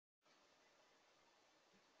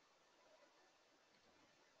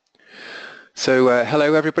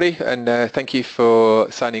Hello everybody, and thank you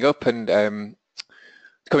for signing up and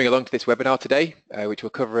coming along to this webinar today, which will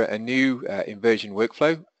cover a new inversion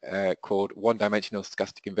workflow called One Dimensional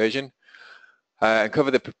Stochastic Inversion, and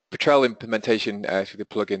cover the Petrel implementation through the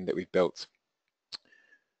plugin that we've built.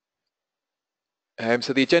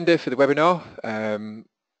 So the agenda for the webinar,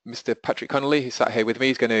 Mr. Patrick Connolly, who sat here with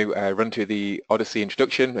me, is going to run through the ODiSI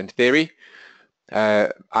introduction and theory.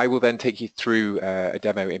 I will then take you through a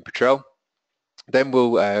demo in Petrel. Then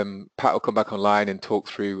Pat will come back online and talk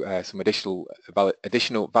through some additional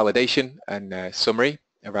validation and summary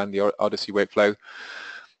around the ODiSI workflow.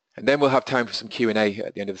 And then we'll have time for some Q&A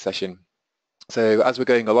at the end of the session. So as we're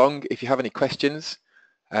going along, if you have any questions,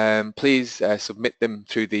 please submit them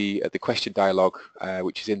through the question dialog,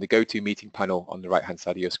 which is in the GoToMeeting panel on the right-hand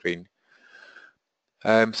side of your screen.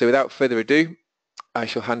 So without further ado, I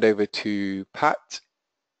shall hand over to Pat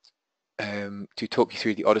to talk you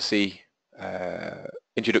through the ODiSI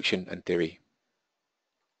introduction and theory.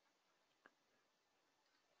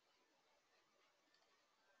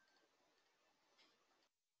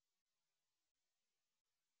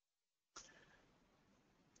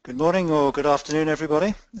 Good morning or good afternoon,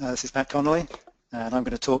 everybody. This is Pat Connolly, and I'm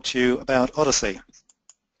going to talk to you about ODiSI.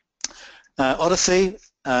 ODiSI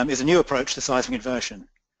is a new approach to seismic inversion.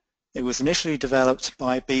 It was initially developed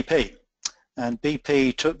by BP, and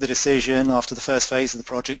BP took the decision after the first phase of the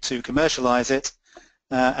project to commercialize it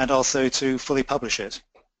and also to fully publish it.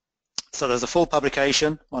 So there's a full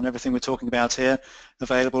publication on everything we're talking about here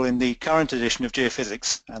available in the current edition of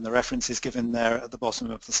Geophysics, and the reference is given there at the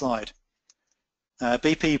bottom of the slide.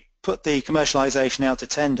 BP put the commercialization out to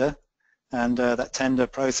tender, and that tender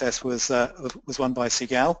process was won by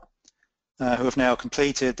Cegal, who have now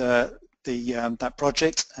completed that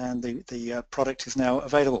project, and the product is now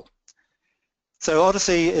available. So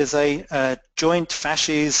ODiSI is a joint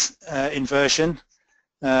facies inversion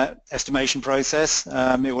estimation process.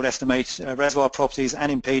 It will estimate reservoir properties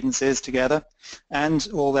and impedances together and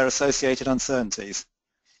all their associated uncertainties.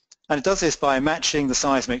 And it does this by matching the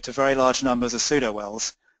seismic to very large numbers of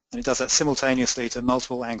pseudo-wells, and it does that simultaneously to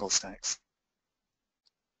multiple angle stacks.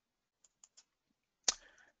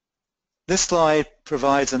 This slide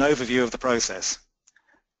provides an overview of the process.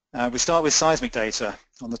 We start with seismic data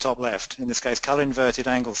on the top left, in this case color inverted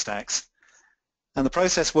angle stacks, and the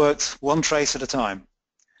process works one trace at a time.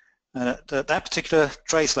 And at that particular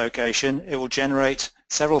trace location, it will generate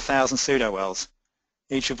several thousand pseudo-wells,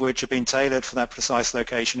 each of which have been tailored for that precise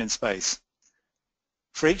location in space.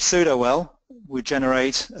 For each pseudo-well, we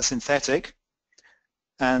generate a synthetic,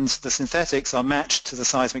 and the synthetics are matched to the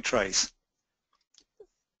seismic trace.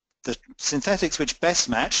 The synthetics which best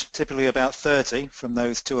match, typically about 30 from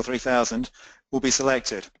those 2,000 or 3,000, will be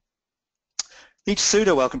selected. Each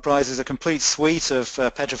pseudo-well comprises a complete suite of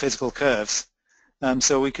petrophysical curves,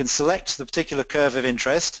 so we can select the particular curve of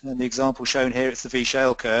interest, and the example shown here is the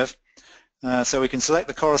V-shale curve. So we can select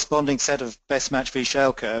the corresponding set of best match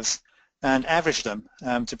V-shale curves and average them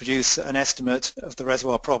to produce an estimate of the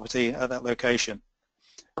reservoir property at that location.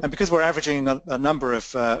 And because we're averaging a number of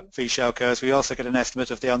V-shale curves, we also get an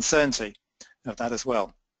estimate of the uncertainty of that as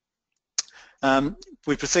well.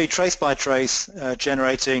 We proceed trace by trace,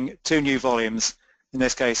 generating two new volumes, in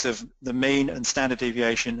this case of the mean and standard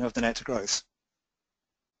deviation of the net to gross.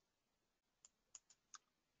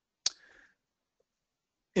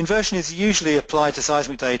 Inversion is usually applied to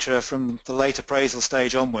seismic data from the late appraisal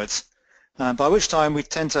stage onwards, by which time we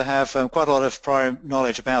tend to have quite a lot of prior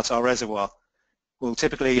knowledge about our reservoir. We'll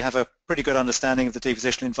typically have a pretty good understanding of the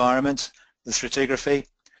depositional environment, the stratigraphy,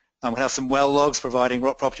 and we'll have some well logs providing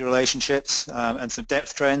rock property relationships and some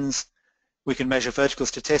depth trends. We can measure vertical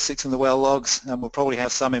statistics in the well logs, and we'll probably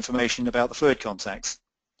have some information about the fluid contacts.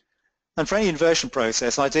 And for any inversion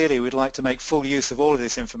process, ideally we'd like to make full use of all of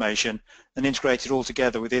this information and integrate it all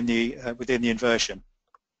together within the inversion.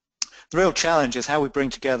 The real challenge is how we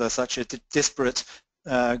bring together such a disparate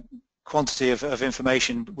quantity of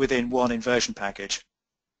information within one inversion package.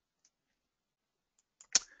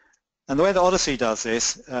 And the way that ODiSI does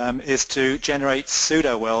this is to generate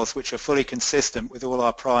pseudo-wells which are fully consistent with all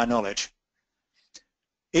our prior knowledge.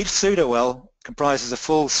 Each pseudo-well comprises a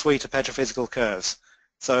full suite of petrophysical curves,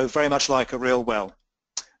 so very much like a real well.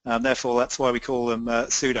 Therefore, that's why we call them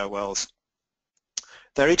pseudo-wells.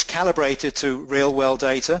 They're each calibrated to real well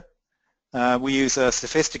data. We use a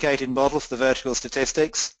sophisticated model for the vertical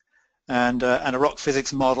statistics and a rock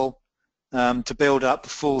physics model to build up the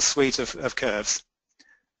full suite of curves.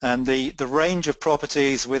 And the range of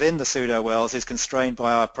properties within the pseudo-wells is constrained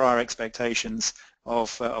by our prior expectations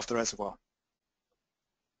of the reservoir.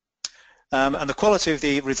 And the quality of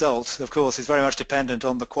the result, of course, is very much dependent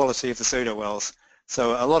on the quality of the pseudo-wells.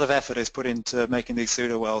 So a lot of effort is put into making these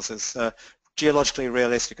pseudo-wells as geologically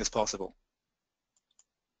realistic as possible.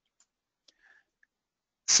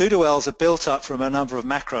 Pseudo-wells are built up from a number of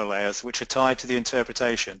macro layers which are tied to the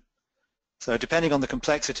interpretation. So depending on the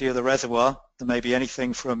complexity of the reservoir, there may be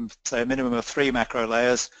anything from, say, a minimum of 3 macro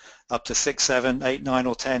layers up to 6, 7, 8, 9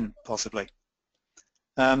 or 10 possibly.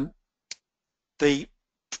 The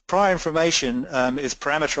prior information is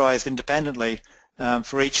parameterized independently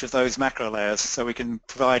for each of those macro layers, so we can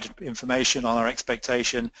provide information on our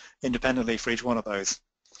expectation independently for each one of those.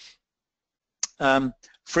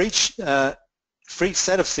 For each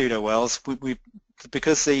set of pseudo-wells,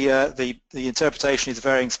 because the interpretation is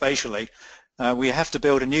varying spatially, we have to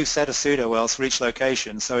build a new set of pseudo-wells for each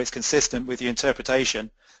location, so it's consistent with the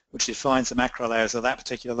interpretation which defines the macro layers of that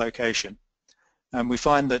particular location. And we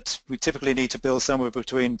find that we typically need to build somewhere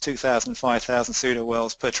between 2,000 and 5,000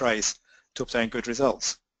 pseudo-wells per trace to obtain good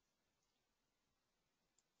results.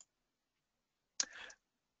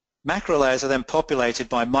 Macro layers are then populated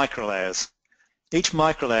by micro layers. Each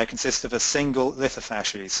micro layer consists of a single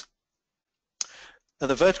lithofacies. Now,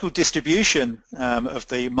 the vertical distribution of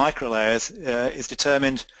the micro layers is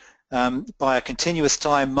determined by a continuous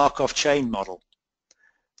time Markov chain model.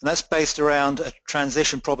 And that's based around a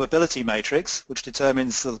transition probability matrix, which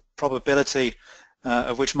determines the probability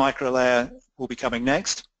of which micro layer will be coming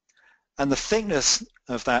next. And the thickness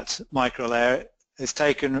of that micro layer is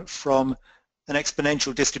taken from an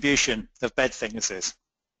exponential distribution of bed thicknesses.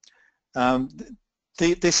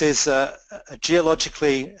 This is a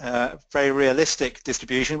geologically very realistic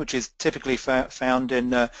distribution, which is typically found in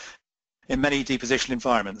many depositional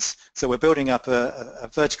environments. So we're building up a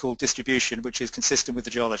vertical distribution which is consistent with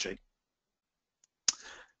the geology.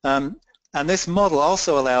 And this model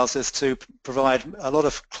also allows us to provide a lot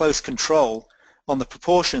of close control on the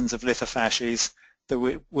proportions of lithofacies that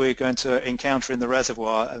we're going to encounter in the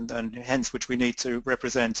reservoir and hence which we need to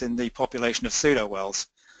represent in the population of pseudo-wells.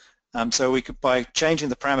 So we could, by changing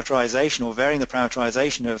the parameterization or varying the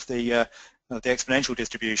parameterization of the exponential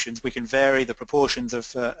distributions, we can vary the proportions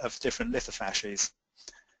of different lithofacies.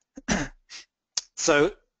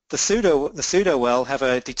 So the pseudo-well have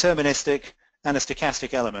a deterministic and a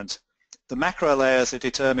stochastic element. The macro layers are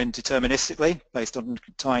determined deterministically based on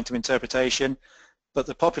tying to interpretation, but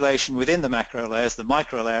the population within the macro layers, the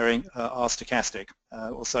micro layering, are stochastic.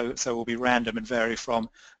 So will be random and vary from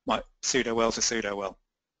pseudo-well to pseudo-well.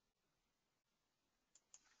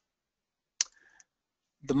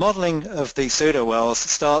 The modeling of the pseudo-wells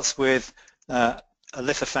starts with a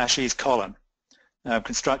lithofacies column,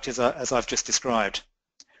 constructed as I've just described.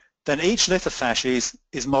 Then each lithofacies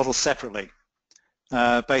is modeled separately,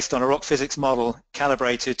 based on a rock physics model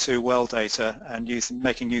calibrated to well data and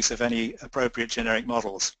making use of any appropriate generic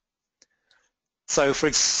models. So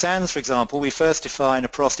for sands, for example, we first define a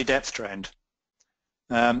porosity depth trend.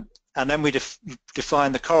 And then we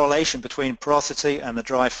define the correlation between porosity and the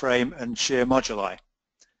dry frame and shear moduli.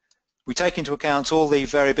 We take into account all the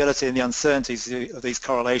variability and the uncertainties of these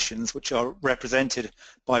correlations, which are represented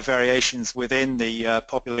by variations within the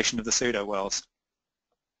population of the pseudo-wells.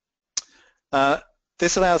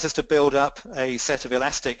 This allows us to build up a set of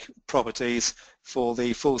elastic properties for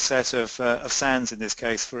the full set of sands, in this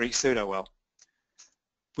case, for each pseudo-well.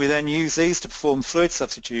 We then use these to perform fluid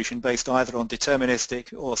substitution based either on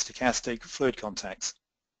deterministic or stochastic fluid contacts.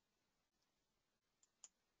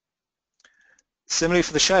 Similarly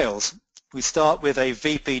for the shales, we start with a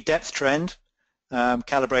VP depth trend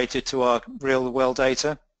calibrated to our real well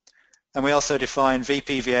data, and we also define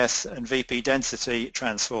VPVS and VP density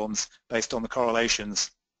transforms based on the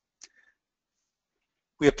correlations.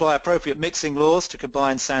 We apply appropriate mixing laws to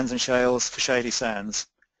combine sands and shales for shady sands,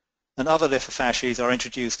 and other lithofacies are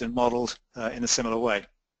introduced and modeled in a similar way.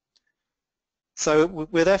 So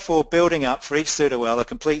we're therefore building up for each pseudo-well a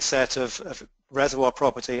complete set of reservoir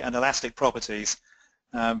property and elastic properties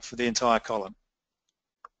for the entire column.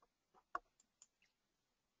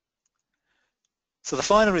 So the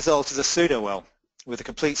final result is a pseudo-well with a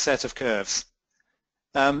complete set of curves.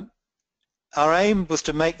 Our aim was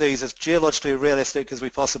to make these as geologically realistic as we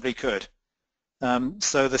possibly could.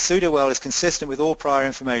 So the pseudo-well is consistent with all prior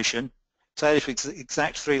information, tailored to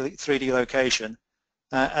exact 3D location,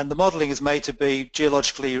 and the modeling is made to be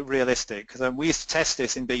geologically realistic. Because we used to test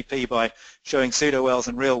this in BP by showing pseudo-wells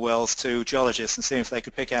and real wells to geologists and seeing if they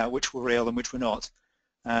could pick out which were real and which were not.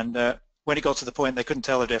 And when it got to the point they couldn't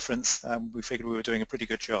tell the difference, we figured we were doing a pretty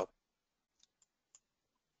good job.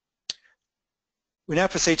 We now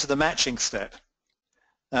proceed to the matching step.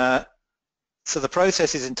 So the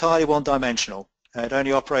process is entirely one-dimensional. It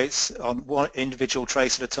only operates on one individual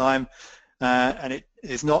trace at a time, and it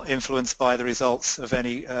is not influenced by the results of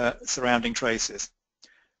any surrounding traces.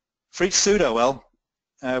 For each pseudo-well,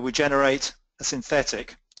 we generate a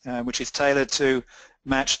synthetic, which is tailored to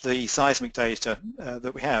match the seismic data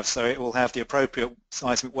that we have. So it will have the appropriate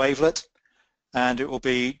seismic wavelet, and it will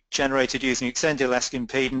be generated using extended elastic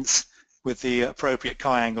impedance with the appropriate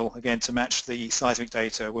chi-angle, again, to match the seismic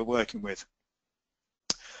data we're working with.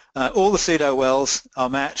 All the pseudo-wells are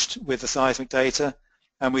matched with the seismic data,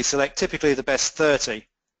 and we select typically the best 30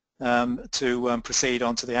 to proceed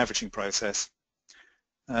on to the averaging process.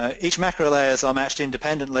 Each macro layers are matched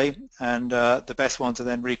independently, and the best ones are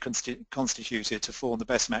then reconstituted to form the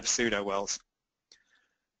best matched pseudo-wells.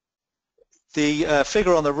 The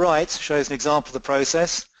figure on the right shows an example of the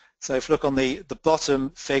process. So if you look on the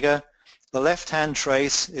bottom figure, the left-hand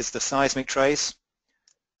trace is the seismic trace,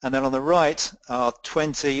 and then on the right are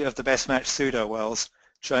 20 of the best matched pseudo-wells,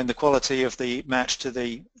 showing the quality of the match to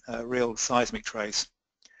the real seismic trace.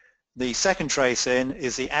 The second trace in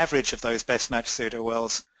is the average of those best matched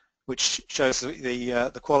pseudo-wells, which shows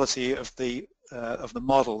the quality of the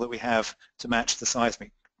model that we have to match the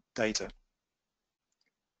seismic data.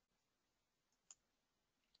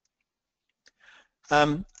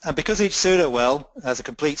 And because each pseudo-well has a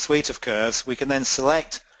complete suite of curves, we can then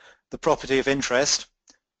select the property of interest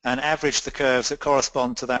and average the curves that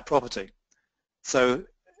correspond to that property. So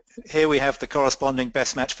here we have the corresponding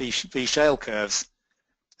best match V-shale curves,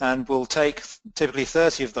 and we'll take typically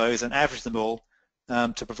 30 of those and average them all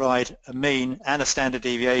to provide a mean and a standard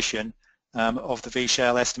deviation of the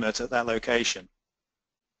V-shale estimate at that location.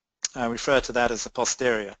 I refer to that as the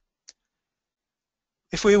posterior.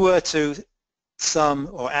 If we were to sum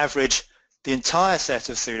or average the entire set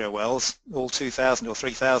of pseudo-wells, all 2,000 or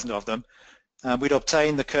 3,000 of them, we'd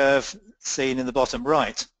obtain the curve seen in the bottom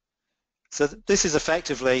right. So this is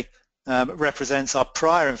effectively represents our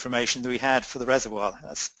prior information that we had for the reservoir.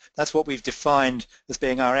 That's what we've defined as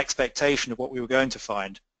being our expectation of what we were going to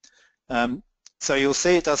find. So you'll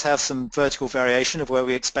see it does have some vertical variation of where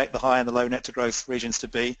we expect the high and the low net to growth regions to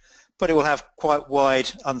be, but it will have quite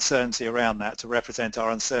wide uncertainty around that to represent our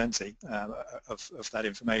uncertainty of that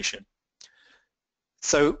information.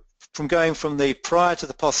 So from going from the prior to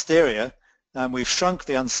the posterior, we've shrunk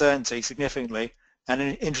the uncertainty significantly and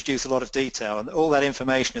introduced a lot of detail, and all that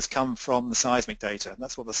information has come from the seismic data.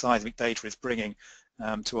 That's what the seismic data is bringing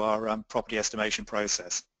to our property estimation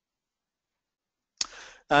process.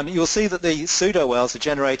 You'll see that the pseudo-wells are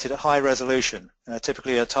generated at high resolution,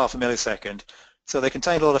 typically at half a millisecond, so they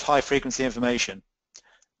contain a lot of high frequency information.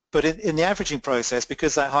 But in the averaging process,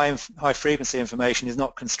 because that high frequency information is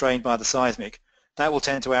not constrained by the seismic, that will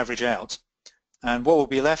tend to average out. And what we'll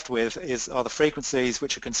be left with are the frequencies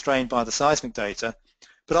which are constrained by the seismic data,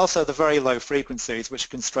 but also the very low frequencies which are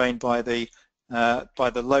constrained by the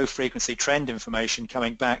low frequency trend information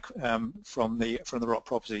coming back from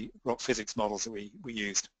the rock physics models that we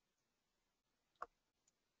used.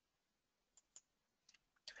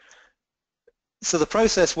 So the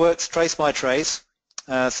process works trace by trace.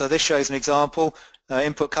 So this shows an example,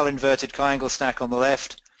 input color inverted chi-angle stack on the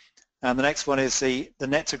left, and the next one is the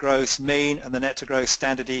net to gross mean and the net to gross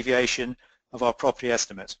standard deviation of our property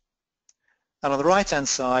estimate. And on the right-hand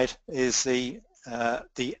side is the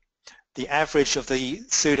average of the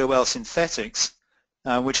pseudo-well synthetics,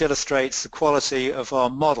 which illustrates the quality of our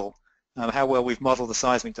model, how well we've modeled the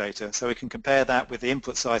seismic data. So we can compare that with the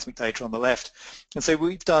input seismic data on the left, and so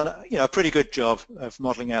we've done a pretty good job of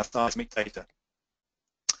modeling our seismic data.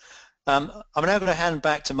 I'm now going to hand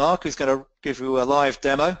back to Mark, who's going to give you a live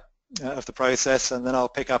demo of the process, and then I'll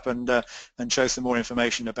pick up and show some more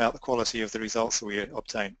information about the quality of the results that we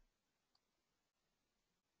obtain.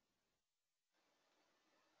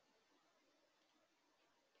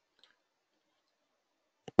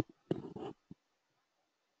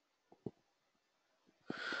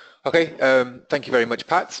 Okay, thank you very much,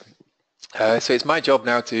 Pat. So it's my job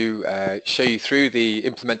now to show you through the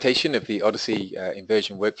implementation of the ODiSI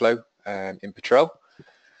inversion workflow in Petrel.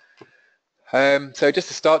 So just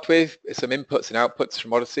to start with, some inputs and outputs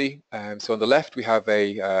from ODiSI. So on the left we have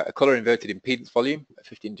a color inverted impedance volume at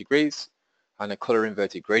 15 degrees and a color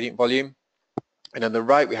inverted gradient volume. And on the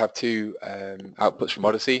right we have two outputs from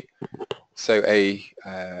ODiSI. So a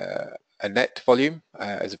net volume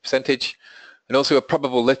as a percentage, and also a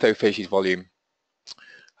probable lithofacies volume.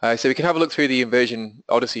 So we can have a look through the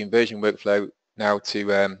ODiSI inversion workflow now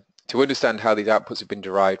to understand how these outputs have been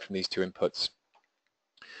derived from these two inputs.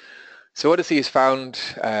 So ODiSI is found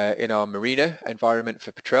in our Marina environment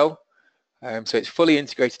for Petrel. So it's fully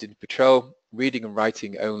integrated into Petrel, reading and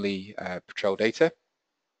writing only Petrel data.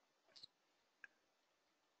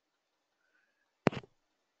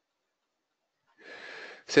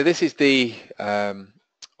 So this is the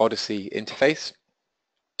ODiSI interface.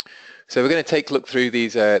 So we're going to take a look through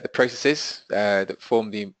these the processes that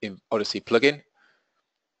form the ODiSI plugin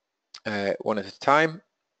one at a time.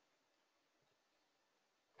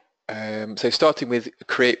 So starting with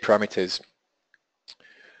create parameters.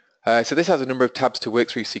 So this has a number of tabs to work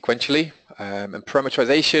through sequentially, and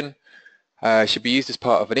parameterization should be used as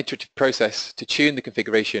part of an iterative process to tune the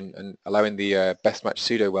configuration and allowing the best match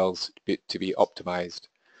pseudo-wells to be optimized.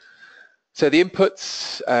 So the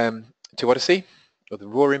inputs to ODiSI, or the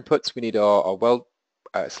raw inputs, we need our well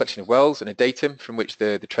selection of wells and a datum from which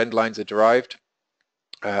the trend lines are derived.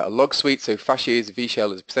 A log suite, so facies,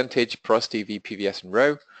 V-shell as a percentage, porosity, V, PVS and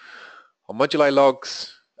rho. Our moduli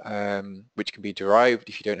logs, which can be derived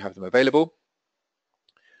if you don't have them available.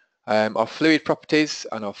 Our fluid properties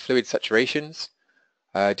and our fluid saturations,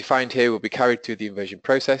 defined here, will be carried through the inversion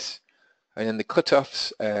process. And then the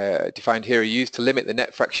cutoffs defined here are used to limit the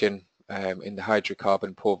net fraction in the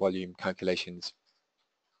hydrocarbon pore volume calculations.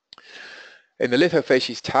 In the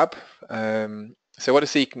lithofacies tab, so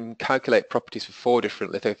ODiSI can calculate properties for 4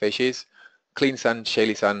 different lithofacies: clean sand,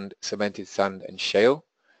 shaly sand, cemented sand and shale.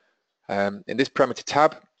 In this parameter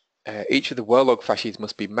tab, each of the well log facies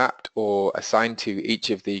must be mapped or assigned to each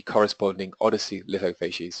of the corresponding ODiSI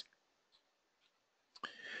lithofacies.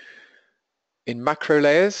 In macro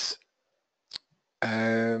layers,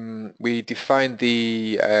 we define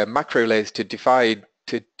the macro layers to divide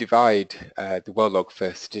the well log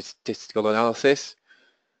for statistical analysis.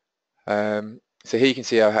 So here you can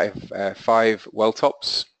see I have 5 well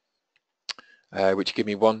tops, which give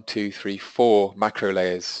me 1, 2, 3, 4 macro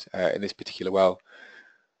layers in this particular well.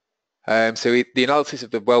 So the analysis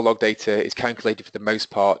of the well log data is calculated for the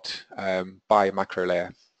most part by a macro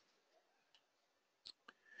layer.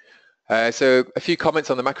 So a few comments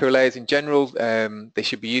on the macro layers in general. They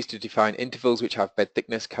should be used to define intervals which have bed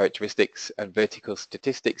thickness characteristics and vertical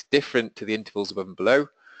statistics different to the intervals above and below.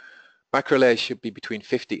 Macro layers should be between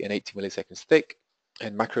 50 and 80 milliseconds thick,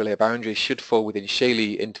 and macro layer boundaries should fall within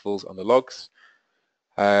shaly intervals on the logs.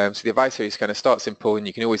 So the advice here is kind of start simple, and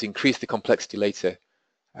you can always increase the complexity later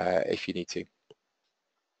if you need to.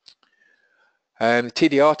 The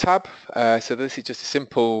TDR tab, so this is just a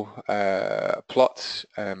simple plot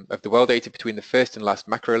of the well data between the first and last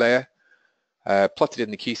macro layer, plotted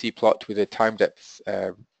in the QC plot with a time depth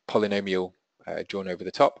polynomial drawn over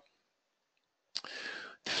the top.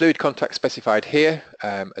 The fluid contact specified here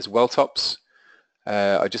as well tops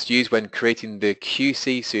are just used when creating the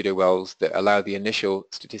QC pseudo wells that allow the initial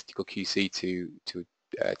statistical QC to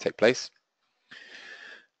take place.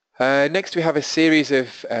 Next we have a series of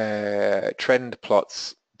trend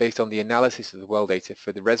plots based on the analysis of the well data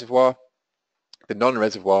for the reservoir, the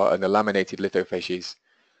non-reservoir and the laminated lithofacies.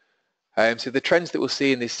 So the trends that we'll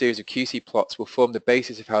see in this series of QC plots will form the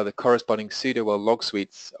basis of how the corresponding pseudo-well log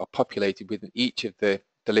suites are populated within each of the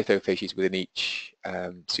lithofacies within each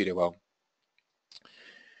pseudo-well.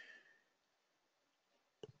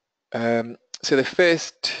 So the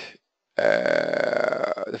first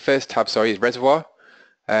tab, is reservoir.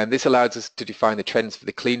 This allows us to define the trends for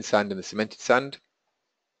the clean sand and the cemented sand.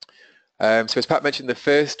 So as Pat mentioned, the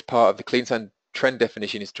first part of the clean sand trend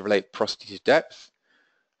definition is to relate porosity to depth.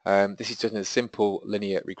 This is done in a simple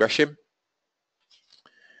linear regression.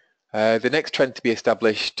 The next trend to be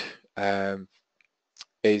established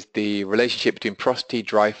is the relationship between porosity,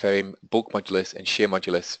 dry frame, bulk modulus and shear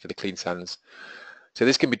modulus for the clean sands. So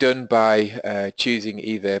this can be done by choosing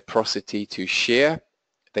either porosity to shear,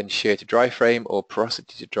 then shear to dry frame, or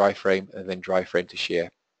porosity to dry frame and then dry frame to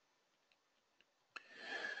shear.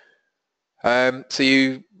 So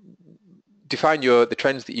you define the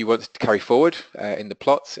trends that you want to carry forward in the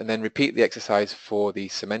plots, and then repeat the exercise for the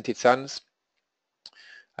cemented sands.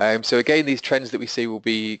 So again, these trends that we see will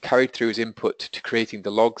be carried through as input to creating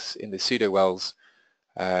the logs in the pseudo wells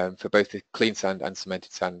for both the clean sand and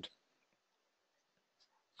cemented sand.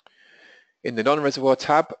 In the non-reservoir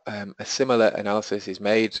tab, a similar analysis is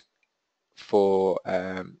made for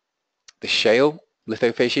the shale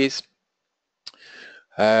lithofacies.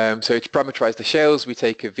 So to parameterize the shales, we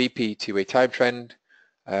take a VP two-way time trend,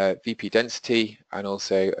 VP density, and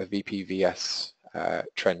also a VP VS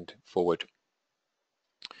trend forward.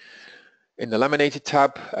 In the laminated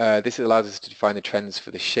tab, this allows us to define the trends for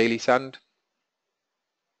the shaly sand.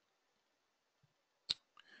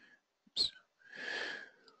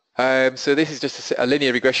 So this is just a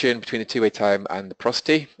linear regression between the two-way time and the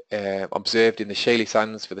porosity observed in the shaly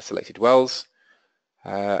sands for the selected wells.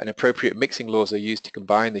 And appropriate mixing laws are used to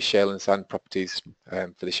combine the shale and sand properties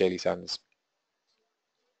for the shaly sands.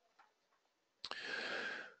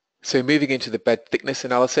 So moving into the bed thickness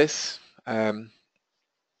analysis,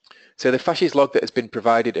 So the facies log that has been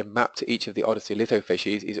provided and mapped to each of the ODiSI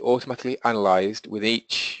lithofacies is automatically analysed with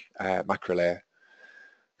each macro layer.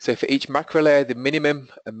 So for each macro layer, the minimum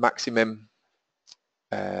and maximum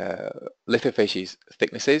lithofacies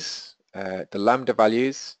thicknesses, the lambda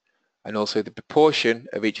values, and also the proportion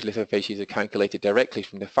of each lithofacies are calculated directly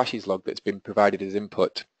from the facies log that's been provided as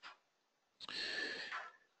input.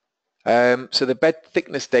 So the bed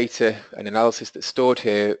thickness data and analysis that's stored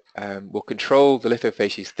here will control the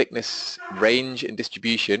lithofacies thickness, range and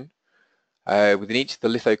distribution within each of the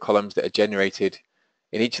litho columns that are generated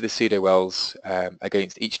in each of the pseudo-wells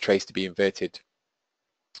against each trace to be inverted.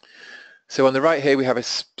 So on the right here we have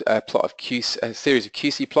a plot of a series of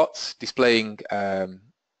QC plots displaying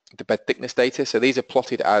the bed thickness data. So these are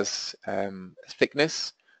plotted as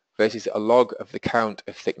thickness versus a log of the count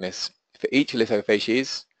of thickness for each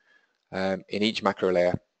lithofacies in each macro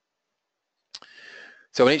layer.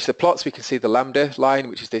 So on each of the plots we can see the lambda line,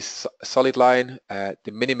 which is this solid line,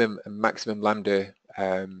 the minimum and maximum lambda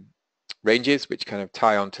ranges, which kind of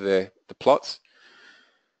tie onto the plots.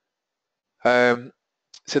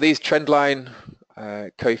 So these trend line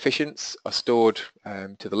coefficients are stored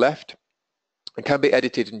to the left and can be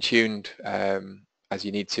edited and tuned as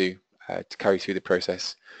you need to carry through the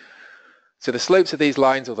process. So the slopes of these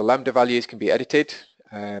lines, or the lambda values, can be edited.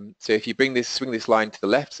 So if you swing this line to the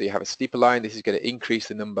left, so you have a steeper line, this is going to increase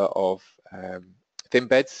the number of thin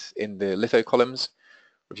beds in the litho columns.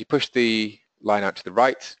 If you push the line out to the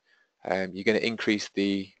right, you're going to increase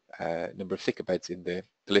the number of thicker beds in the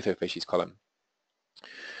lithofacies column.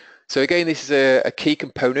 So again, this is a key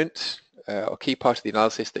component or key part of the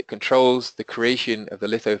analysis that controls the creation of the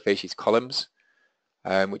lithofacies columns,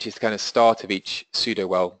 which is the kind of start of each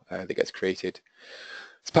pseudo-well that gets created.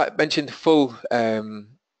 As Pat mentioned, the full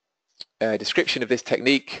description of this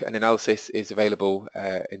technique and analysis is available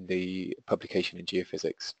in the publication in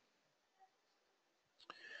Geophysics.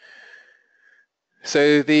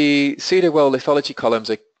 So the pseudo-well lithology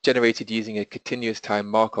columns are generated using a continuous time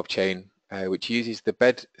Markov chain, which uses the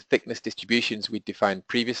bed thickness distributions we defined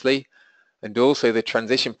previously, and also the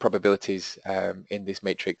transition probabilities in this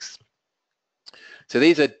matrix. So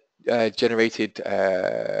these are generated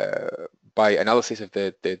by analysis of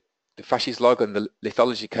the facies log and the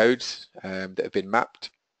lithology codes that have been mapped.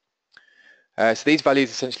 So these values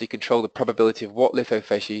essentially control the probability of what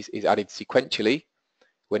lithofacies is added sequentially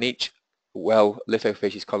when each well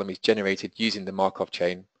lithofacies column is generated using the Markov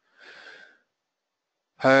chain.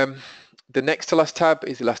 The next to last tab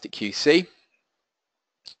is Elastic QC.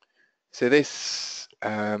 So this,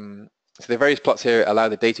 so the various plots here allow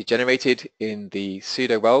the data generated in the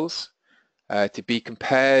pseudo-wells to be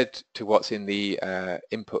compared to what's in the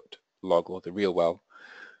input log, or the real well.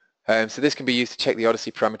 So this can be used to check the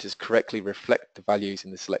ODiSI parameters correctly reflect the values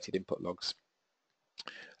in the selected input logs.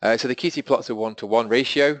 So the QC plots are 1-to-1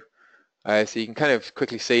 ratio, so you can kind of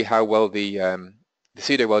quickly see how well the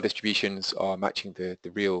pseudo-well distributions are matching the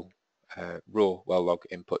real raw well log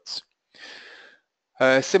inputs.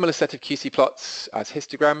 Similar set of QC plots as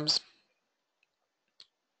histograms.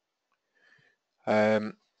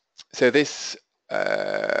 So this,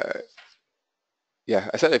 a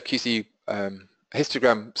set of QC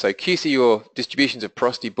histogram. So QC your distributions of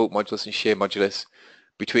porosity, bulk modulus, and shear modulus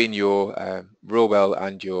between your raw well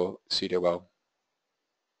and your pseudo well.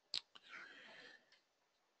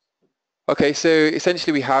 Okay, so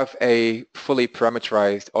essentially we have a fully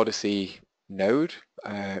parameterized ODiSI node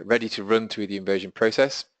ready to run through the inversion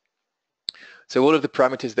process. So all of the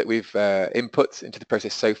parameters that we've input into the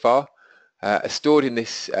process so far are stored in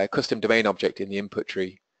this custom domain object in the input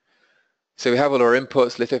tree. So we have all our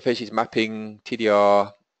inputs: lithofacies mapping,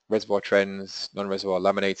 TDR, reservoir trends, non-reservoir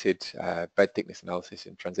laminated, bed thickness analysis,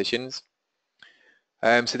 and transitions.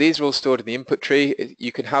 So these are all stored in the input tree.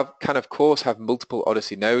 You can of course have multiple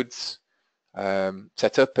ODiSI nodes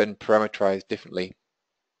set up and parameterized differently.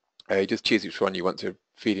 You just choose which one you want to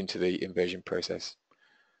feed into the inversion process.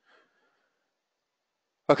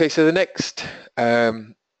 Okay, so the next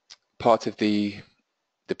part of the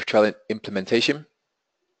Petrel implementation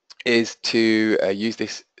is to use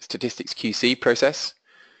this statistics QC process.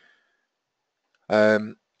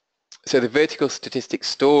 So the vertical statistics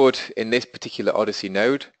stored in this particular ODiSI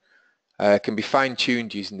node can be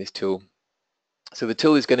fine-tuned using this tool. So the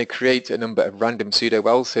tool is going to create a number of random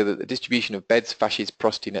pseudo-wells so that the distribution of beds, facies,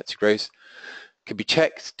 porosity, net to gross can be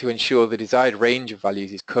checked to ensure the desired range of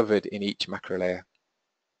values is covered in each macro layer.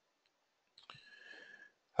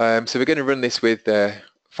 So we're going to run this with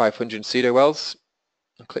 500 pseudo-wells.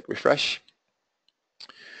 I'll click refresh.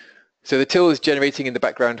 So the tool is generating in the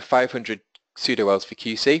background 500 pseudo-wells for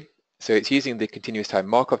QC. So it's using the continuous time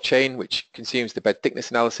Markov chain, which consumes the bed thickness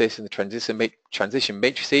analysis and the transition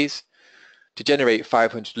matrices to generate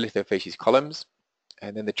 500 lithofacies columns.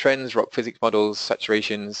 And then the trends, rock physics models,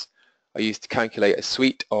 saturations are used to calculate a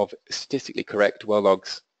suite of statistically correct well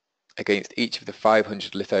logs against each of the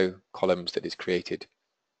 500 litho columns that is created.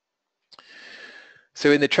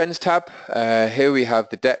 So in the Trends tab, here we have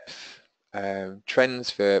the depth trends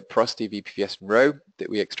for porosity, VPVS and rho that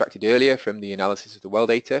we extracted earlier from the analysis of the well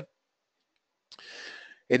data.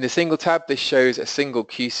 In the single tab, this shows a single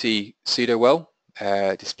QC pseudo-well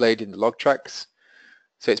displayed in the log tracks.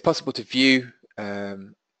 So it's possible to view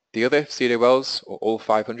the other pseudo-wells, or all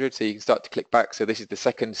 500, so you can start to click back. So this is the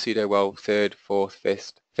second pseudo-well, third, fourth,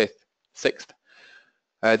 fifth, sixth.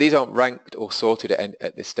 These aren't ranked or sorted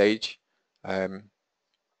at this stage.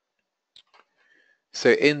 So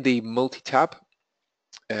in the multi-tab,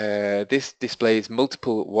 this displays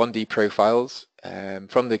multiple 1D profiles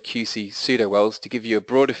from the QC pseudo-wells to give you a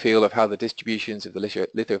broader feel of how the distributions of the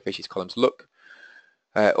lithofacies columns look,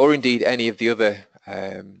 or indeed any of the other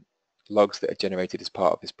logs that are generated as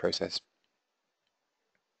part of this process.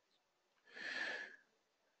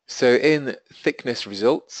 So in thickness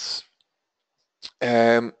results,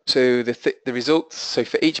 so the results, so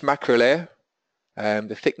for each macro layer,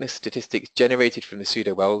 the thickness statistics generated from the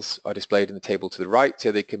pseudo-wells are displayed in the table to the right,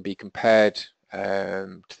 so they can be compared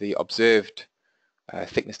to the observed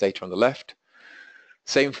thickness data on the left.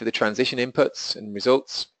 Same for the transition inputs and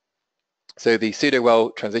results. So the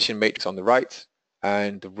pseudo-well transition matrix on the right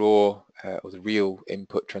and the raw or the real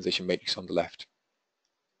input transition matrix on the left.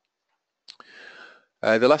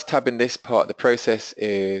 The last tab in this part of the process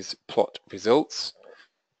is plot results.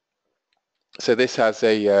 So this has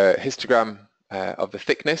a histogram of the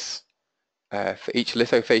thickness for each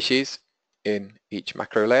lithofacies in each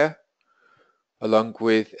macro layer, along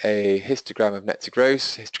with a histogram of net to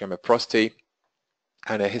gross, histogram of porosity,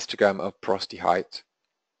 and a histogram of porosity height.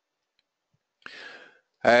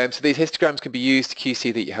 So these histograms can be used to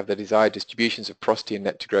QC that you have the desired distributions of porosity and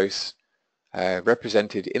net to gross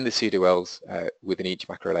represented in the pseudo-wells within each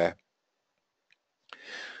macro layer.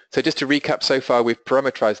 So just to recap, so far we've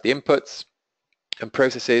parameterized the inputs and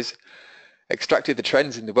processes, extracted the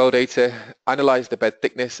trends in the well data, analyzed the bed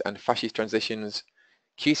thickness and facies transitions,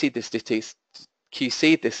 QC'd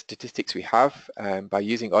the statistics we have by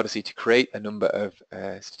using ODiSI to create a number of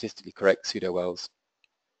statistically correct pseudo-wells.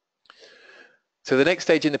 So the next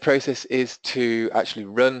stage in the process is to actually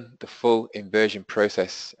run the full inversion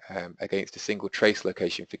process against a single trace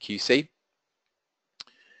location for QC.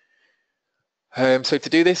 So to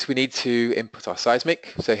do this, we need to input our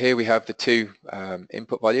seismic. So here we have the two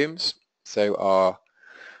input volumes. So our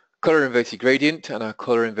color inverted gradient and our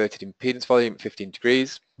color inverted impedance volume at 15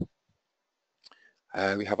 degrees.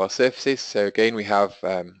 We have our surfaces. So again, we have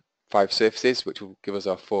 5 surfaces, which will give us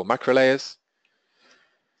our 4 macro layers.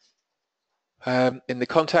 In the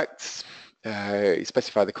contacts, you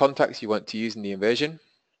specify the contacts you want to use in the inversion.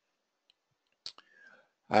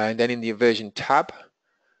 And then in the inversion tab,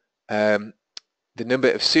 the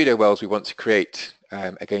number of pseudo-wells we want to create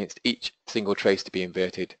against each single trace to be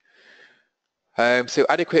inverted. So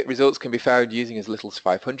adequate results can be found using as little as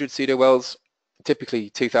 500 pseudo-wells.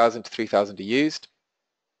 Typically 2,000 to 3,000 are used.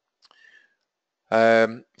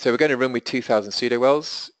 So we're going to run with 2,000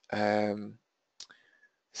 pseudo-wells.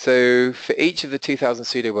 So for each of the 2,000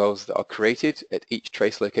 pseudo-wells that are created at each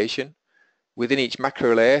trace location, within each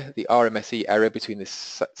macro layer, the RMSE error between the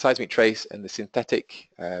seismic trace and the synthetic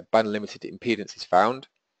band-limited impedance is found.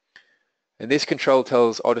 And this control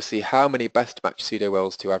tells ODiSI how many best matched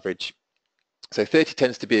pseudo-wells to average. So 30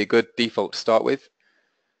 tends to be a good default to start with.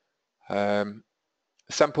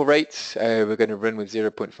 Sample rate, we're going to run with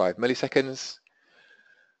 0.5 milliseconds.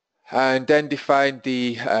 And then define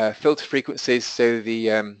the filter frequencies, so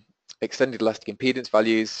the extended elastic impedance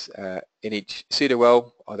values in each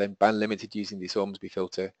pseudo-well are then band limited using the Ormsby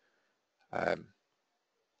filter.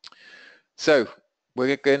 So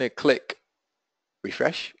we're going to click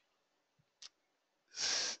refresh.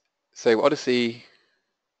 So ODiSI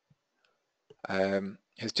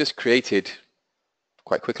has just created,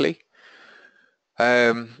 quite quickly,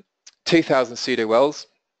 2,000 pseudo-wells.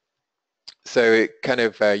 So it kind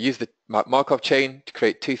of used the Markov chain to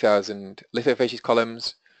create 2,000 lithofacies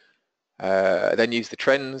columns, then used the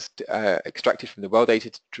trends extracted from the well data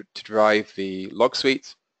to derive the log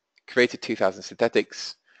suite, created 2,000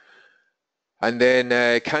 synthetics, and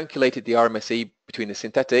then calculated the RMSE between the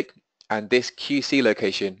synthetic and this QC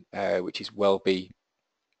location, which is well B.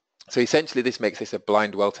 So essentially this makes this a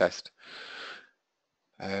blind well test.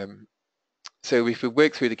 So if we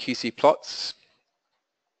work through the QC plots,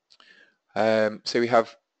 so we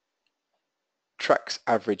have tracks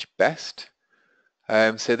average best.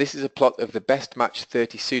 So this is a plot of the best matched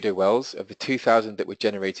 30 pseudo-wells of the 2,000 that were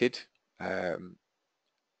generated.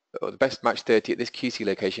 Or the best matched 30 at this QC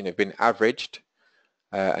location have been averaged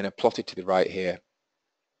and are plotted to the right here.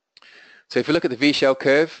 So if you look at the V-shell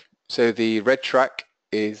curve, so the red track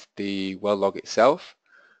is the well log itself,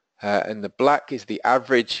 and the black is the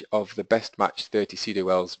average of the best matched 30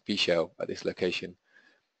 pseudo-wells V-shell at this location.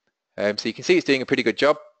 So you can see it's doing a pretty good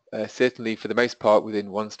job, certainly for the most part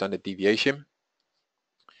within one standard deviation.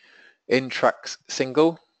 In tracks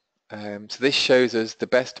single, so this shows us the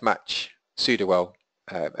best match pseudo-well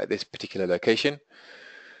at this particular location.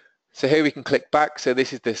 So here we can click back, so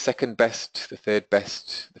this is the second best, the third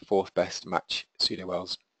best, the fourth best match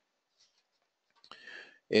pseudo-wells.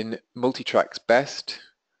 In multi-tracks best,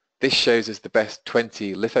 this shows us the best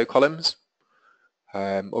 20 litho columns,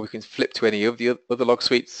 or we can flip to any of the other log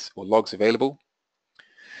suites or logs available.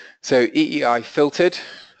 So EEI filtered,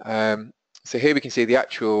 so here we can see the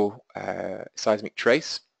actual seismic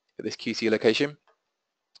trace at this QC location.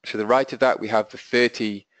 To the right of that we have the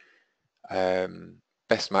 30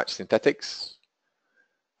 best match synthetics,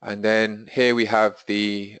 and then here we have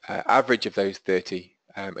the average of those 30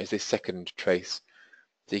 as this second trace.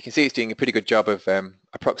 So you can see it's doing a pretty good job of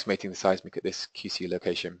approximating the seismic at this QC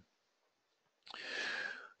location.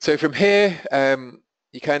 So from here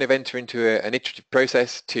you kind of enter into an iterative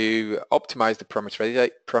process to optimize the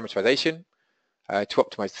parameterization, to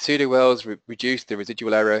optimize the pseudo-wells, reduce the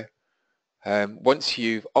residual error. Once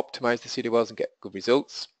you've optimized the pseudo-wells and get good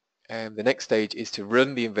results, the next stage is to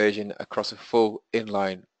run the inversion across a full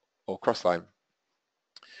inline or crossline.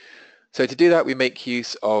 So to do that we make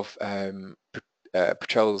use of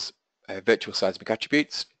Petrel's virtual seismic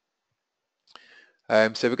attributes.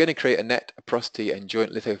 So we're going to create a net, a porosity and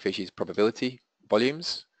joint lithofacies probability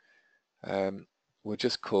volumes. We'll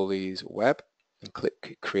just call these web and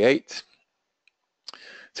click create.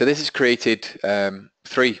 So this has created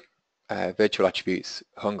 3 virtual attributes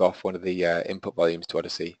hung off one of the input volumes to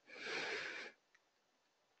ODiSI.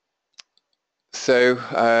 So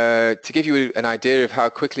to give you an idea of how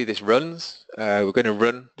quickly this runs, we're going to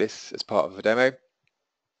run this as part of a demo.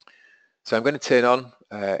 So I'm going to turn on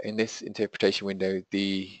in this interpretation window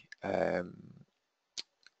the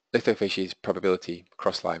lithofacies probability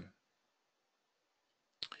crossline.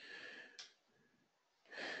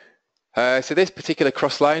 So this particular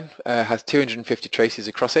crossline has 250 traces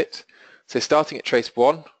across it. So starting at trace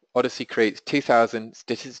 1, ODiSI creates 2,000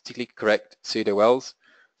 statistically correct pseudo-wells.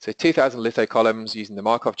 So 2,000 litho columns using the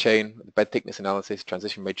Markov chain, the bed thickness analysis,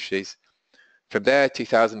 transition matrices. From there,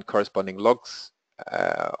 2,000 corresponding logs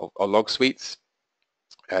or log suites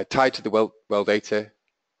tied to the well data,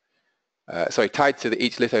 tied to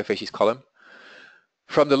each lithofacies column.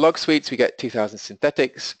 From the log suites, we get 2,000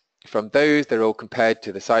 synthetics. From those, they're all compared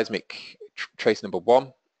to the seismic trace number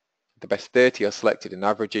 1. The best 30 are selected and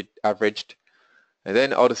averaged. And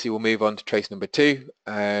then ODiSI will move on to trace number 2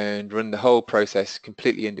 and run the whole process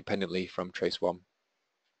completely independently from trace 1.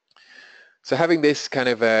 So having this kind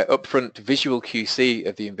of upfront visual QC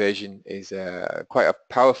of the inversion is quite a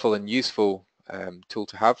powerful and useful tool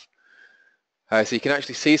to have. So you can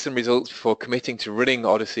actually see some results before committing to running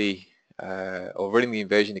ODiSI or running the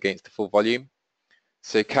inversion against the full volume.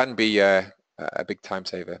 So it can be a big time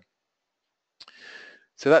saver.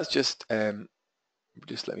 So that's just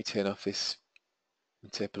let me turn off this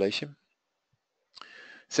interpolation.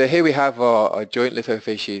 So here we have our joint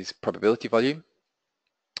lithofacies probability volume.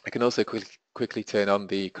 I can also quickly turn on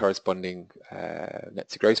the corresponding net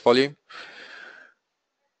to gross volume.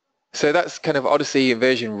 So that's kind of ODiSI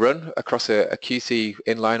inversion run across a QC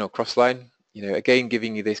inline or crossline. You know, again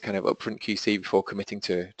giving you this kind of upfront QC before committing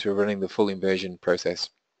to running the full inversion process.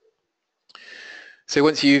 So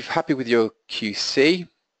once you're happy with your QC,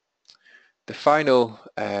 the final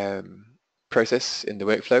process in the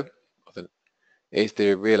workflow is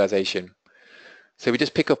the realization. So we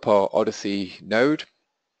just pick up our ODiSI node,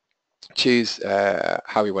 choose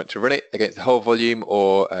how we want to run it against the whole volume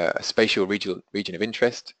or a spatial region of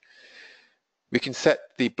interest. We can set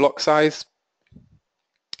the block size.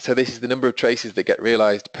 So this is the number of traces that get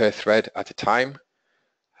realized per thread at a time,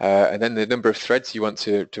 and then the number of threads you want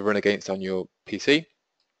to run against on your PC.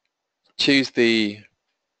 Choose the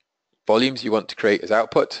volumes you want to create as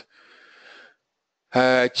output.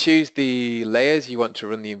 Choose the layers you want to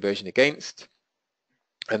run the inversion against,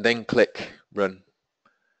 and then click run.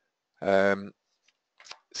 So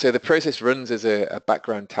the process runs as a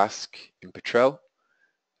background task in Petrel,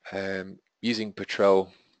 using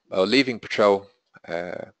Petrel or leaving Petrel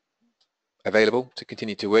available to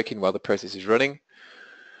continue to working while the process is running.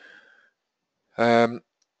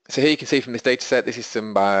 So here you can see from this data set, this is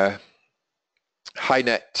some high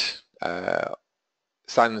net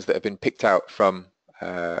sands that have been picked out from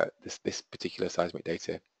this particular seismic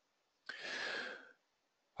data.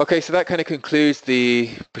 Okay, so that kind of concludes the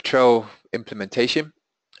Petrel implementation.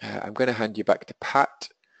 I'm going to hand you back to Pat,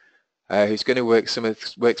 who's going to work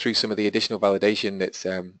through some of the additional validation that's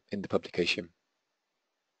in the publication.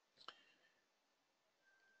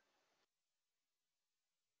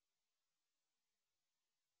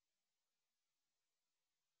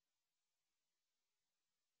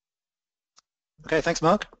 Okay, thanks,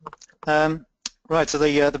 Mark. Right, so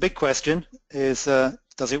the big question is,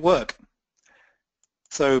 does it work?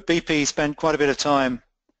 So BP spent quite a bit of time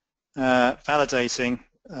validating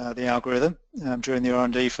the algorithm during the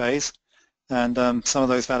R&D phase, and some of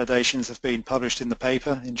those validations have been published in the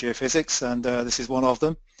paper in Geophysics, and this is one of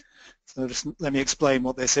them. So just let me explain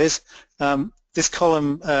what this is. This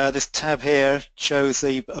column, this tab here, shows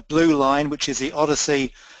a blue line, which is the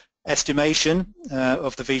ODiSI estimation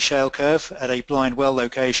of the V-shale curve at a blind well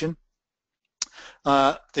location.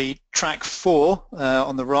 The track 4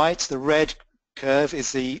 on the right, the red curve,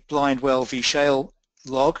 is the blind well V-shale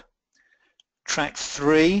log. Track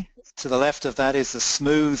 3 to the left of that is the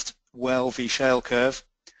smoothed well V-shale curve,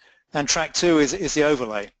 and track 2 is the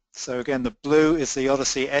overlay. So again, the blue is the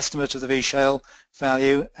ODiSI estimate of the V-shale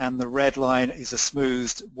value, and the red line is the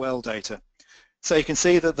smoothed well data. So you can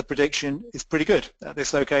see that the prediction is pretty good at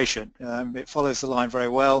this location. It follows the line very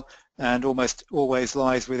well and almost always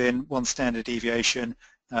lies within one standard deviation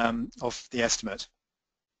of the estimate.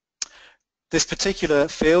 This particular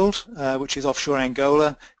field, which is offshore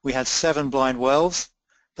Angola, we had 7 blind wells.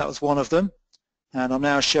 That was one of them, and I'm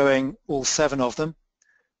now showing all 7 of them.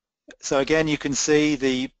 So again, you can see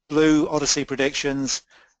the blue ODiSI predictions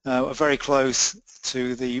are very close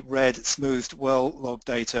to the red smoothed well log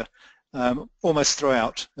data, almost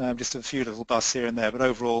throughout, just a few little busts here and there, but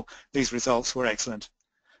overall these results were excellent.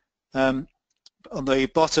 On the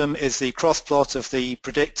bottom is the cross plot of the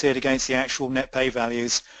predicted against the actual net pay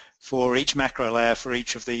values for each macro layer for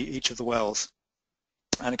each of the wells,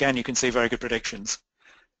 and again you can see very good predictions.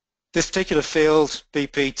 This particular field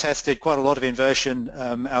BP tested quite a lot of inversion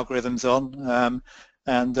algorithms on,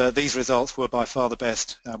 and these results were by far the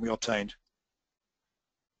best we obtained.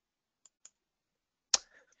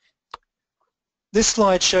 This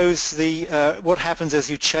slide shows what happens as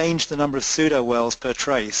you change the number of pseudo-wells per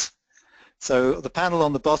trace. So the panel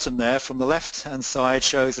on the bottom there from the left-hand side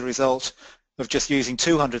shows the result of just using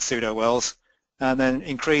 200 pseudo-wells and then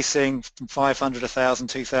increasing from 500, 1,000,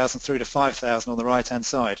 2,000 through to 5,000 on the right-hand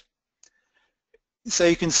side. So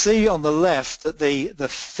you can see on the left that the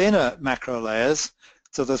thinner macro layers,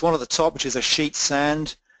 so there's one at the top which is a sheet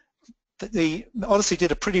sand. The ODiSI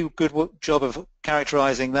did a pretty good job of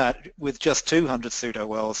characterizing that with just 200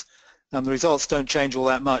 pseudo-wells, and the results don't change all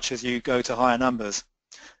that much as you go to higher numbers.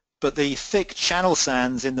 But the thick channel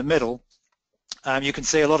sands in the middle, you can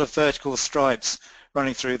see a lot of vertical stripes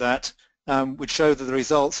running through that, which show that the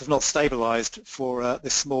results have not stabilized for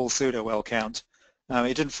this small pseudo-well count.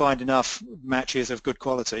 It didn't find enough matches of good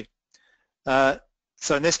quality. So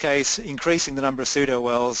in this case, increasing the number of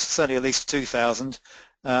pseudo-wells, certainly at least 2,000,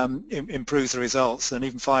 improves the results, and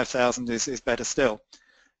even 5,000 is better still.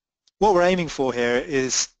 What we're aiming for here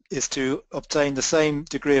is to obtain the same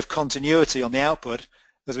degree of continuity on the output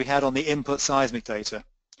as we had on the input seismic data.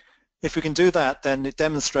 If we can do that, then it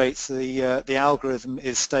demonstrates the algorithm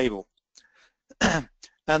is stable.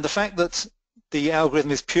 And the fact that the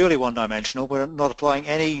algorithm is purely one-dimensional, we're not applying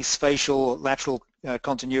any spatial lateral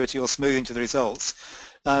continuity or smoothing to the results,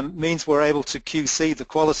 means we're able to QC the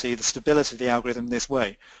quality, the stability of the algorithm this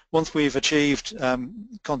way. Once we've achieved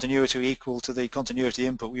continuity equal to the continuity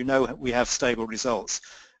input, we know we have stable results,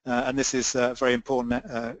 and this is a very important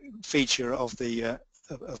feature of the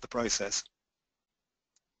process.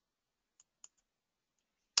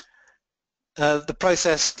 The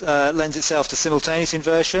process lends itself to simultaneous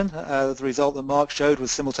inversion. The result that Mark showed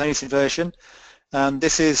was simultaneous inversion.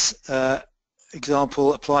 This is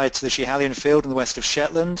example applied to the Schiehallion field in the west of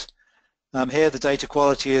Shetland. Here the data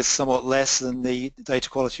quality is somewhat less than the data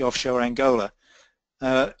quality offshore Angola.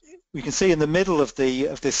 We can see in the middle of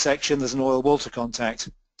this section there's an oil-water contact.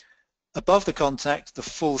 Above the contact, the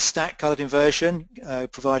full stack colored inversion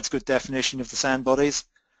provides good definition of the sand bodies.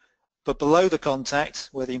 But below the contact,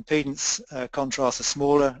 where the impedance contrasts are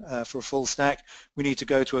smaller for a full stack, we need to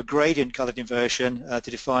go to a gradient colored inversion to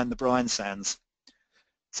define the brine sands.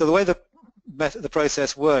 So the way the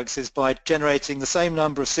process works is by generating the same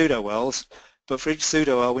number of pseudo-wells, but for each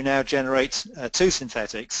pseudo-well we now generate 2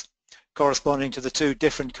 synthetics corresponding to the 2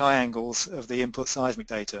 different chi-angles of the input seismic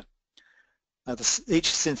data.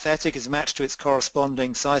 Each synthetic is matched to its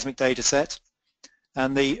corresponding seismic data set,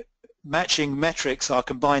 and the matching metrics are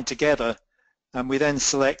combined together, and we then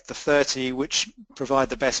select the 30 which provide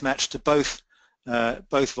the best match to both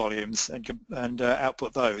volumes and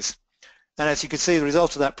output those. And as you can see, the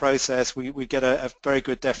result of that process, we get a very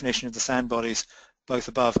good definition of the sand bodies both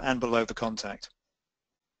above and below the contact.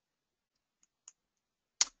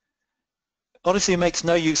 ODiSI makes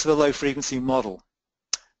no use of a low-frequency model.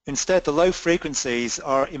 Instead, the low frequencies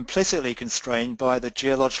are implicitly constrained by the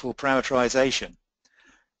geological parameterization.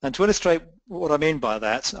 And to illustrate what I mean by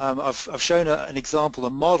that, I've shown an example, a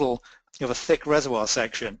model of a thick reservoir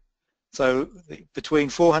section. So between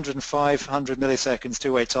 400 and 500 milliseconds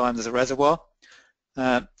two-way time there's a reservoir.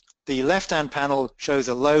 The left-hand panel shows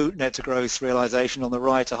a low net to gross realization, on the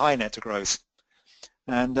right a high net to gross.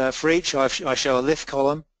 And for each I show a lith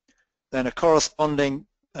column, then a corresponding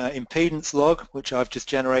impedance log, which I've just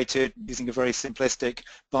generated using a very simplistic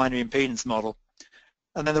binary impedance model.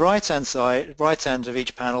 And then the right-hand side, right hand of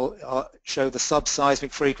each panel show the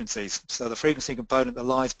sub-seismic frequencies, so the frequency component that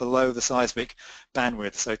lies below the seismic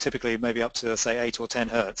bandwidth, so typically maybe up to, say, 8 or 10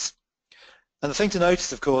 hertz. And the thing to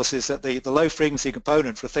notice, of course, is that the low frequency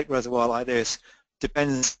component for a thick reservoir like this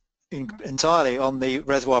depends entirely on the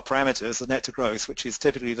reservoir parameters, the net to gross, which is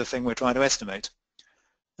typically the thing we're trying to estimate.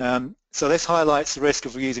 So this highlights the risk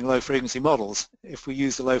of using low frequency models. If we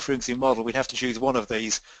use the low frequency model, we'd have to choose one of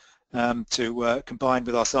these to combine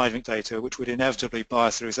with our seismic data, which would inevitably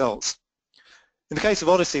bias the results. In the case of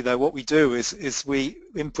ODiSI, though, what we do is we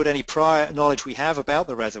input any prior knowledge we have about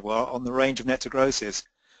the reservoir on the range of net to grosses.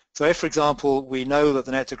 So if, for example, we know that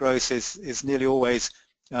the net to gross is nearly always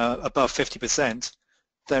above 50%,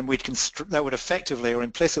 then that would effectively or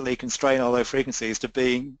implicitly constrain our low frequencies to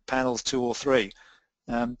being panels 2 or 3.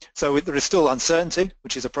 So there is still uncertainty,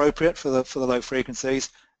 which is appropriate for the low frequencies,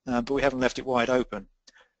 but we haven't left it wide open.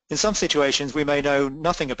 In some situations, we may know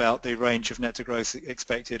nothing about the range of net to gross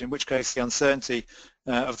expected, in which case the uncertainty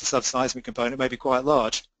of the subseismic component may be quite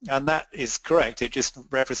large, and that is correct. It just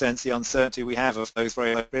represents the uncertainty we have of those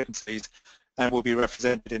very low frequencies, and will be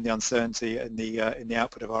represented in the uncertainty in the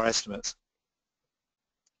output of our estimates.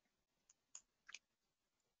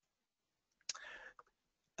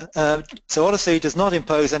 So ODiSI does not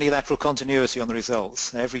impose any lateral continuity on the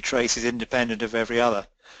results. Every trace is independent of every other.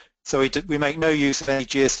 So we make no use of any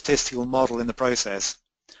geostatistical model in the process.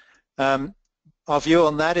 Our view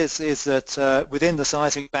on that is that within the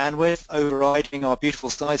seismic bandwidth, overriding our beautiful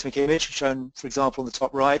seismic image, shown, for example, on the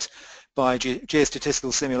top right, by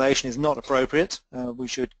geostatistical simulation is not appropriate. We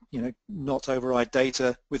should, not override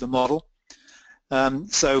data with a model.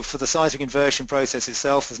 So for the seismic inversion process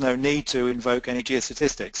itself, there's no need to invoke any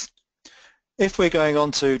geostatistics. If we're going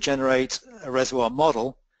on to generate a reservoir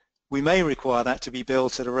model, we may require that to be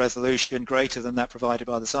built at a resolution greater than that provided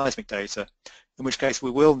by the seismic data, in which case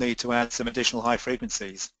we will need to add some additional high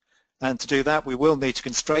frequencies. And to do that, we will need to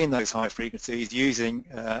constrain those high frequencies using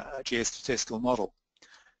a geostatistical model.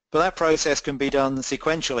 But that process can be done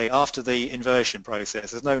sequentially after the inversion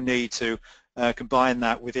process. There's no need to combine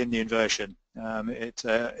that within the inversion.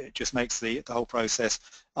 It just makes the whole process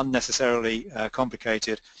unnecessarily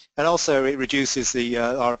complicated, and also it reduces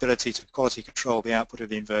our ability to quality control the output of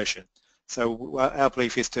the inversion. So our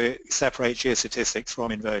belief is to separate geostatistics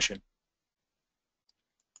from inversion.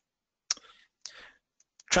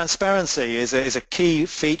 Transparency is a key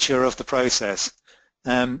feature of the process.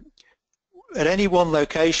 At any one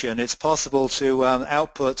location, it's possible to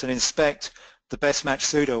output and inspect the best match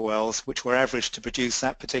pseudo-wells, which were averaged to produce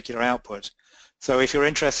that particular output. So if you're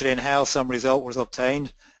interested in how some result was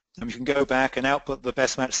obtained, you can go back and output the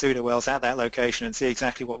best match pseudo-wells at that location and see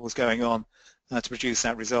exactly what was going on to produce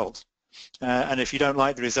that result. And if you don't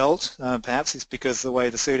like the result, perhaps it's because of the way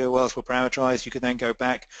the pseudo-wells were parameterized, you can then go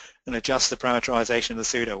back and adjust the parameterization of the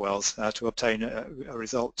pseudo-wells to obtain a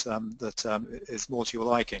result that is more to your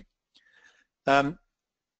liking.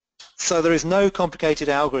 So there is no complicated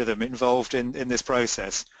algorithm involved in this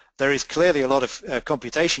process. There is clearly a lot of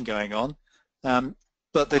computation going on,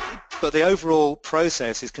 but the overall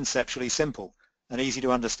process is conceptually simple and easy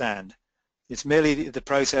to understand. It's merely the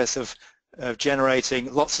process of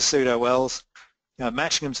generating lots of pseudo-wells,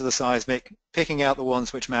 matching them to the seismic, picking out the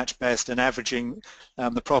ones which match best, and averaging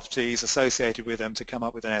the properties associated with them to come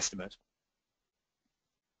up with an estimate.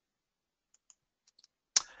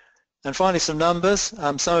 And finally, some numbers.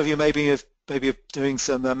 Some of you may be doing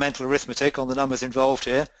some mental arithmetic on the numbers involved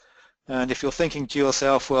here. And if you're thinking to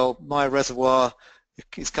yourself, well, my reservoir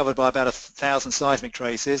is covered by about 1,000 seismic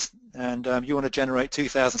traces, and you want to generate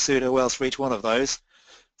 2,000 pseudo-wells for each one of those.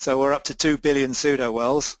 So we're up to 2 billion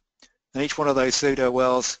pseudo-wells. and each one of those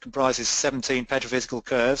pseudo-wells comprises 17 petrophysical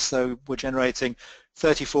curves, so we're generating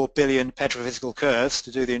 34 billion petrophysical curves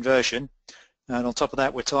to do the inversion, and on top of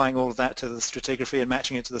that we're tying all of that to the stratigraphy and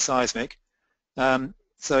matching it to the seismic.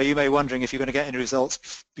 So you may be wondering if you're going to get any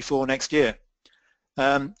results before next year.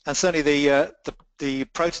 And certainly the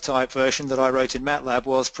prototype version that I wrote in MATLAB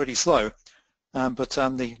was pretty slow, but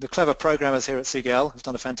the clever programmers here at Cegal have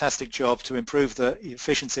done a fantastic job to improve the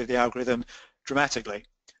efficiency of the algorithm dramatically.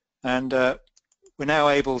 And we're now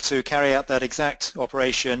able to carry out that exact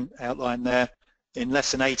operation outlined there in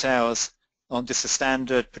less than 8 hours on just a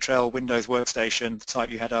standard Petrel Windows workstation, the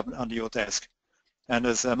type you had up under your desk. And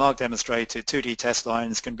as Mark demonstrated, 2D test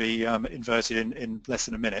lines can be inverted in less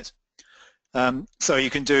than a minute. So you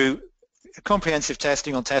can do comprehensive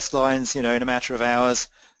testing on test lines, in a matter of hours,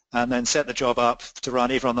 and then set the job up to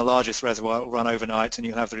run either on the largest reservoir or run overnight, and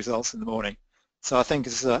you'll have the results in the morning. So I think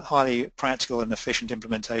this is a highly practical and efficient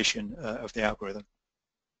implementation of the algorithm.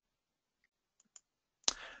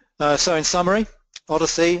 So in summary,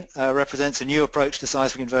 ODiSI represents a new approach to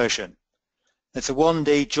seismic inversion. It's a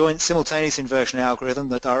 1D joint simultaneous inversion algorithm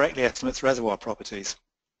that directly estimates reservoir properties.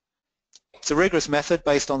 It's a rigorous method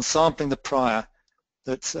based on sampling the prior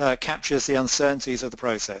that captures the uncertainties of the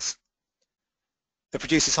process. It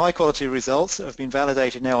produces high-quality results that have been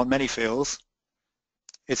validated now on many fields.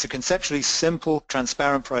 It's a conceptually simple,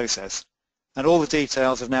 transparent process, and all the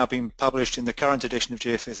details have now been published in the current edition of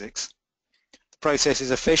Geophysics. The process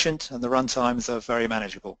is efficient and the run times are very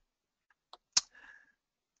manageable.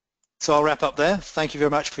 So I'll wrap up there. Thank you very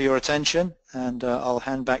much for your attention, and I'll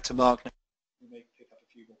hand back to Mark now. We may pick up a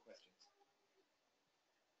few more questions.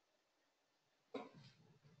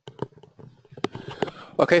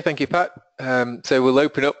 Okay, thank you, Pat. So we'll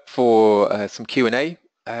open up for some Q&A.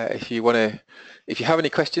 If you have any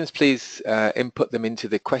questions, please input them into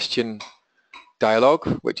the question dialog,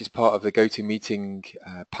 which is part of the GoToMeeting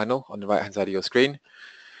panel on the right-hand side of your screen.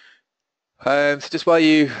 So just while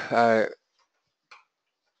you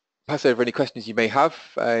pass over any questions you may have,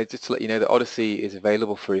 just to let you know that ODiSI is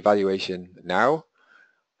available for evaluation now.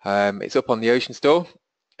 It's up on the Ocean Store,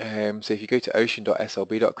 so if you go to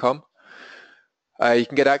ocean.slb.com, you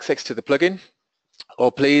can get access to the plugin,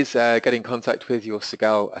 or please get in contact with your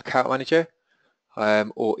Cegal account manager,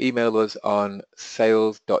 or email us on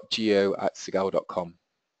sales.geo@cegal.com.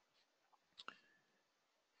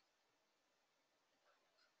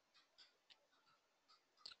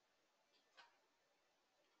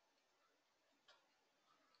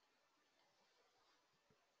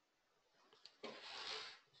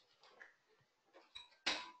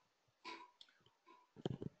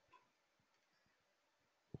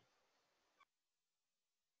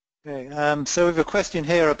 Okay, so we have a question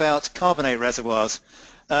here about carbonate reservoirs.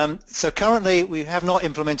 So currently we have not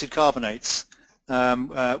implemented carbonates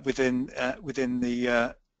within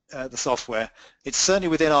the software. It's certainly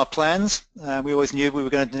within our plans. We always knew we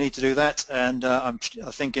were going to need to do that, and I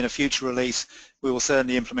think in a future release we will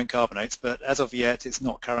certainly implement carbonates, but as of yet it's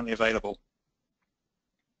not currently available.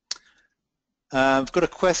 I've got a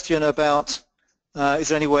question about is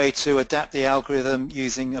there any way to adapt the algorithm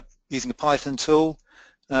using a Python tool?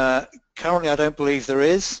 Currently I don't believe there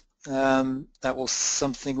is. That was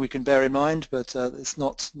something we can bear in mind, but it's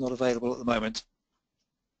not available at the moment.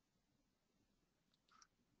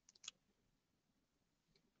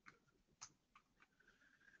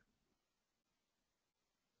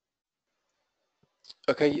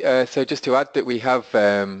 Okay, so just to add that we have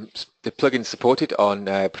the plugin supported on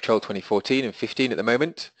Petrel 2014 and 15 at the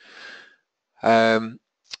moment.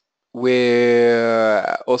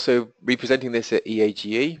 We're also representing this at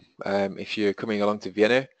EAGE. If you're coming along to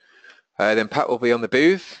Vienna, then Pat will be on the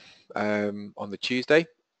booth on the Tuesday.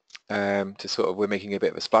 We're making a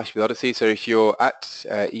bit of a splash with ODiSI. So if you're at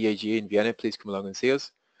EAGE in Vienna, please come along and see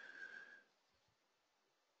us.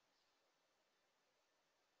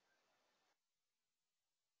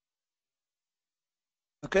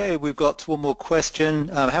 Okay, we've got one more question.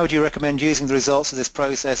 How would you recommend using the results of this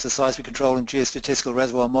process of seismic control and geostatistical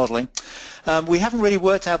reservoir modeling? We haven't really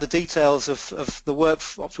worked out the details of the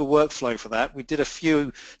workflow for that. We did a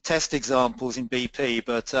few test examples in BP,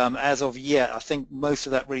 but as of yet, I think most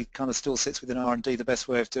of that really kind of still sits within R&D, the best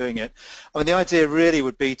way of doing it. I mean, the idea really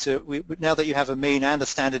would be to, now that you have a mean and a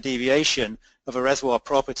standard deviation of a reservoir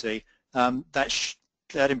property,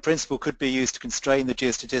 that in principle could be used to constrain the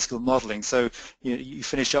geostatistical modeling. So you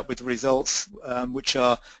finish up with the results which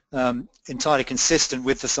are entirely consistent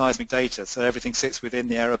with the seismic data. So everything sits within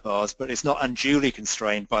the error bars, but it's not unduly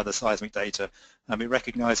constrained by the seismic data. It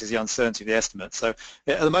recognises the uncertainty of the estimate. So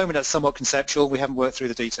at the moment that's somewhat conceptual. We haven't worked through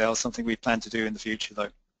the details, something we plan to do in the future though.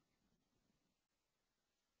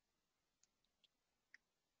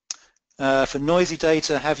 For noisy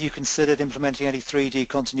data, have you considered implementing any 3D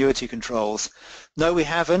continuity controls? No, we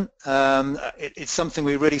haven't. It's something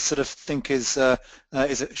we really sort of think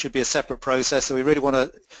should be a separate process. So we really want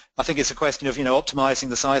to. I think it's a question of optimizing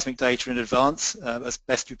the seismic data in advance as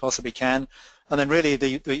best we possibly can, and then really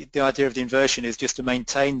the idea of the inversion is just to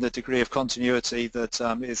maintain the degree of continuity that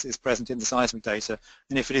is present in the seismic data.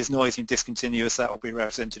 And if it is noisy and discontinuous, that will be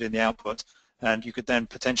represented in the output. And you could then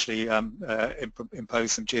potentially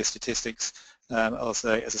impose some geostatistics as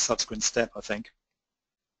a subsequent step, I think.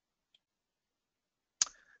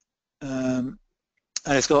 And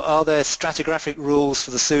it's got, are there stratigraphic rules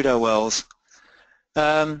for the pseudo-wells?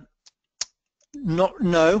 No.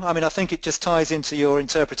 I mean, I think it just ties into your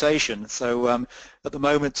interpretation. So at the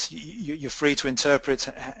moment, you're free to interpret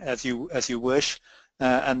as you wish.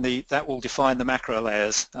 And that will define the macro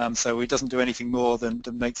layers. So it doesn't do anything more than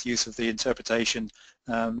makes use of the interpretation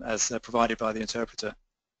as provided by the interpreter.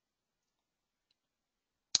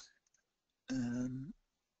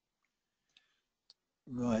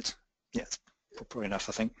 Right. Yes, probably enough,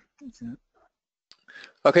 I think. Yeah.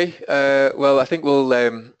 Okay. Well, I think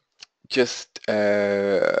we'll just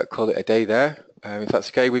call it a day there, if that's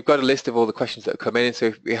okay. We've got a list of all the questions that have come in, so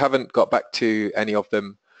if we haven't got back to any of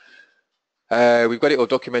them, we've got it all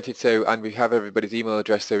documented, and we have everybody's email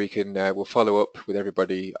address, so we can we'll follow up with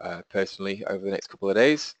everybody personally over the next couple of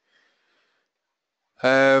days.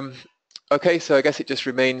 Okay, so I guess it just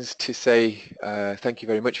remains to say thank you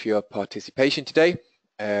very much for your participation today.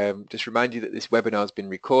 Just remind you that this webinar has been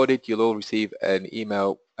recorded. You'll all receive an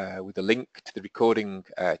email with a link to the recording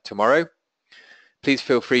tomorrow. Please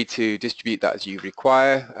feel free to distribute that as you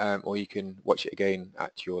require, or you can watch it again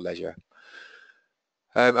at your leisure.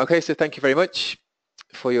 Okay, so thank you very much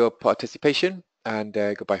for your participation, and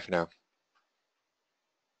goodbye for now.